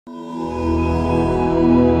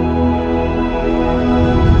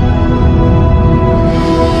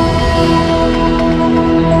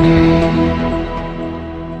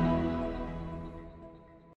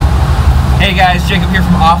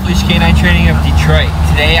Off-Leash Canine Training of Detroit.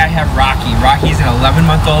 Today I have Rocky. Rocky's an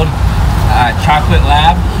 11-month-old chocolate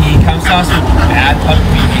lab. He comes to us with bad puppy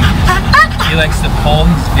behavior. He likes to pull,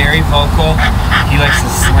 he's very vocal. He likes to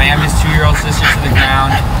slam his 2-year-old sister to the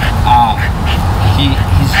ground. He's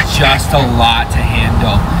just a lot to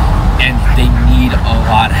handle, and they need a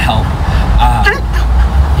lot of help.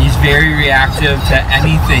 He's very reactive to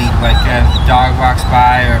anything, like if a dog walks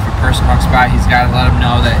by or if a person walks by, he's got to let them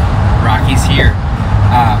know that Rocky's here.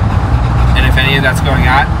 And if any of that's going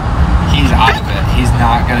on, he's out of it. He's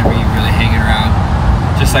not going to be really hanging around.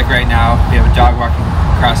 Just like right now, we have a dog walking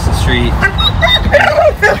across the street.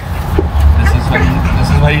 This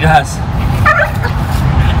is what he does.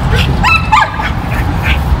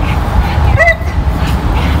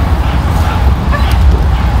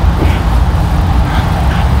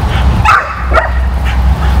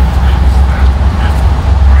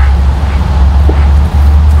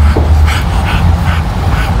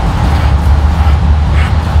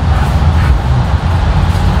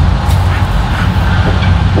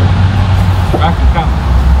 Rocky, come.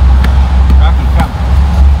 Rocky, come.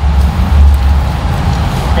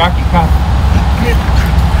 Rocky, come.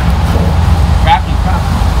 Rocky, come.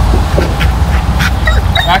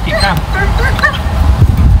 Rocky, come.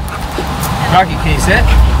 Rocky, can you sit?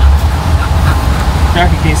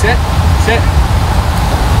 Rocky, can you sit? Sit.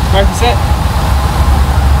 Rocky, sit.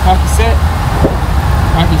 Rocky, sit.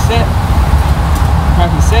 Rocky, sit.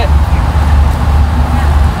 Rocky, sit.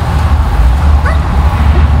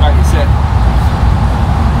 Rocky, sit.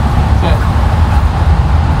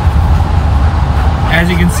 As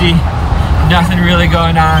you can see, nothing really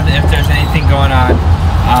going on if there's anything going on.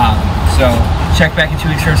 So check back in 2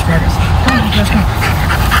 weeks for his progress. Come on, let's go.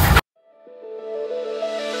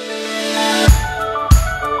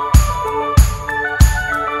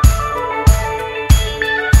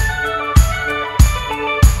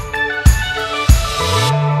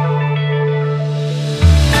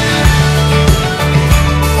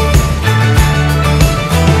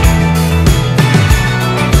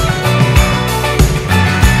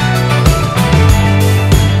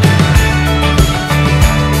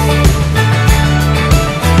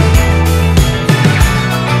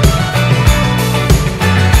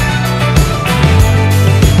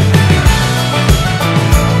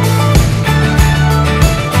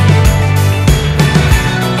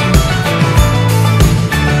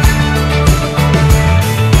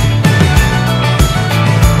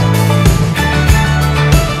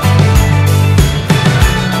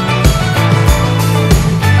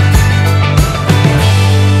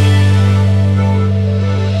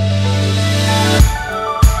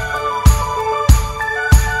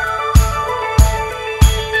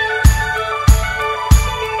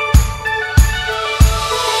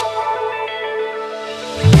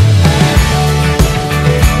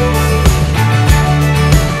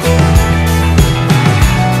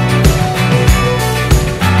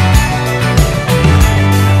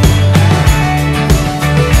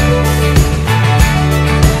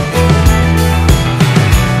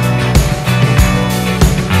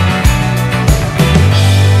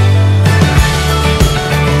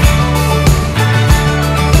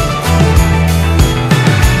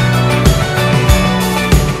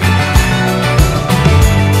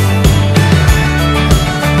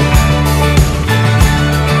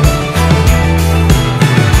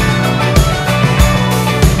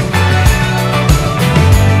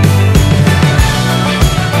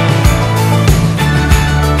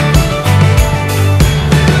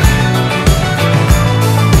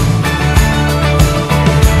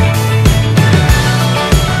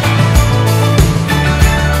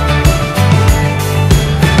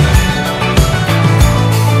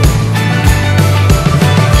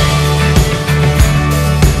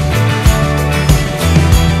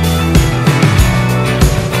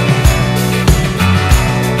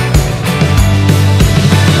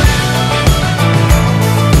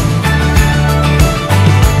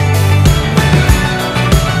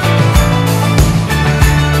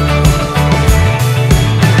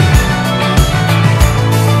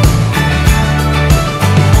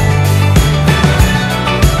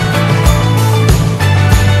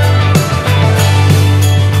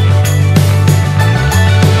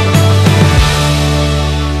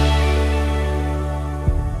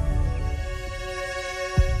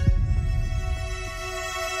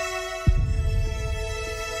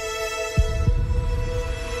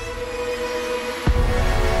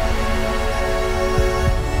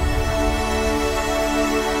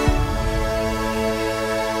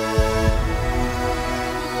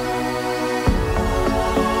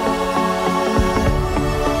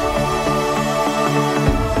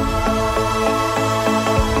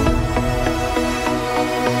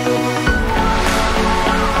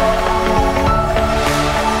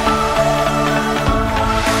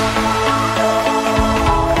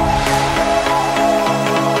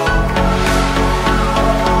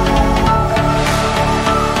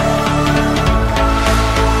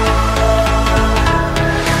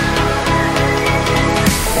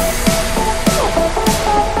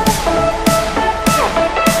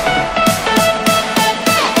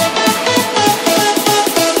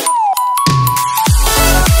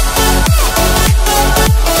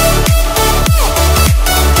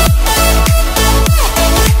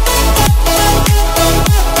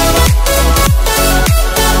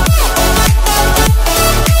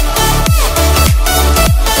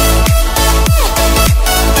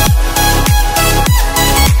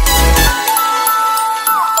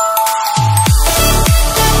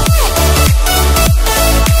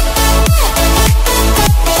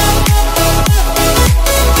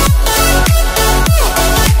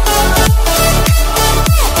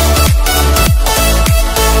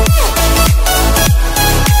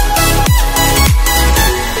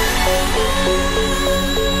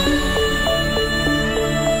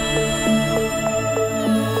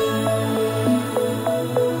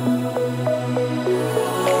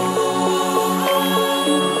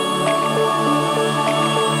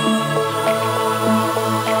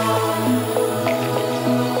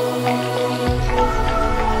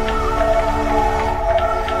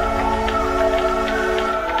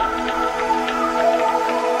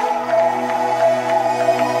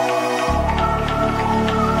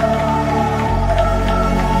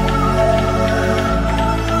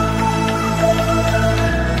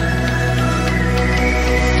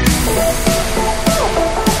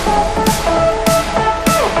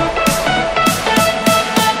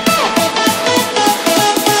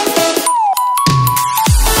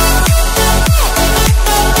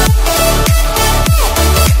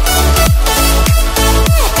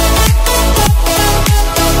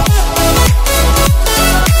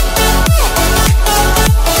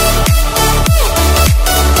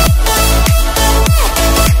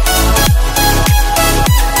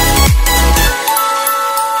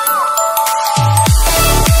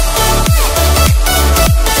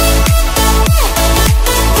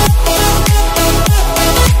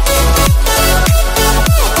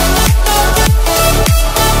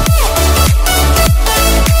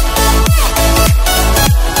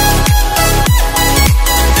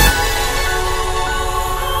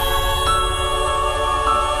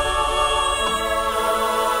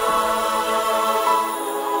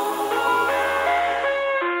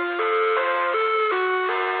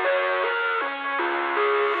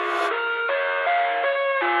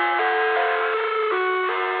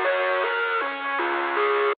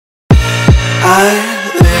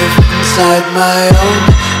 my own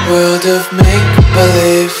world of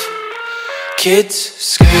make-believe. Kids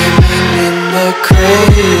screaming in the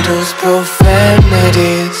cradles,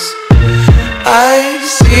 profanities. I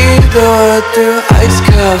see the world through eyes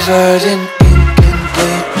covered in ink and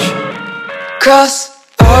bleach. Cross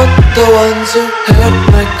out the ones who heard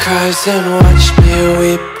my cries and watched me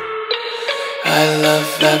weep. I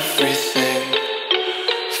love everything.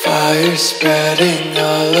 Fire spreading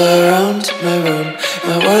all around my room.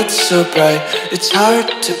 My world's so bright, it's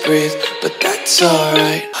hard to breathe, but that's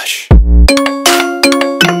alright. Hush.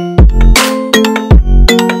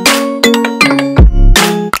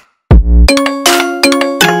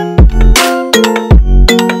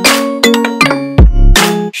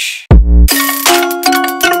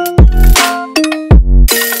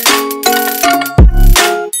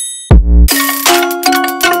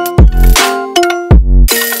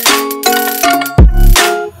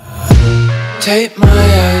 Tape my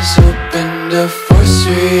eyes open to force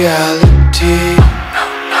reality.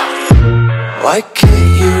 Why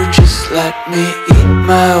can't you just let me eat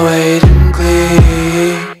my weight in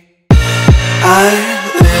glee? I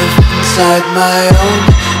live inside my own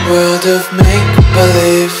world of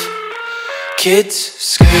make-believe. Kids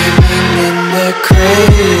screaming in their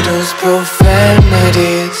cradles,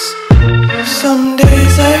 profanities. Some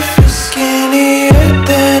days I feel skinnier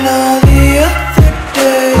than all the other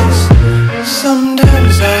days.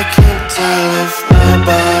 Sometimes I can't tell if my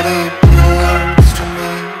body belongs to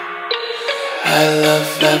me. I love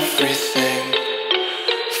everything.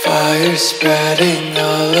 Fire spreading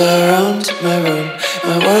all around my room.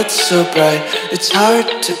 My world's so bright, it's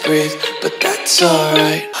hard to breathe, but that's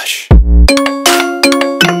alright. Hush.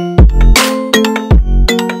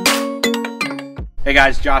 Hey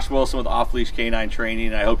guys, Josh Wilson with Off-Leash Canine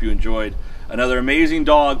Training. I hope you enjoyed another amazing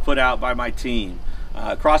dog put out by my team.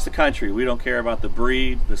 Across the country, we don't care about the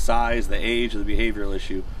breed, the size, the age, or the behavioral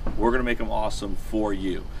issue. We're going to make them awesome for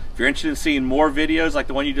you. If you're interested in seeing more videos like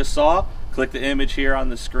the one you just saw, click the image here on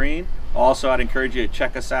the screen. Also, I'd encourage you to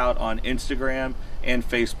check us out on Instagram and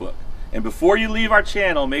Facebook. And before you leave our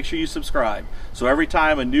channel, make sure you subscribe. So every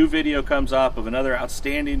time a new video comes up of another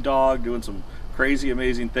outstanding dog doing some crazy,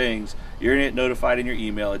 amazing things, you're going to get notified in your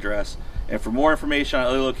email address. And for more information on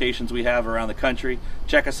other locations we have around the country,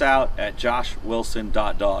 check us out at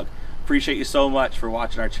joshwilson.dog. Appreciate you so much for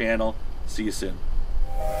watching our channel. See you soon.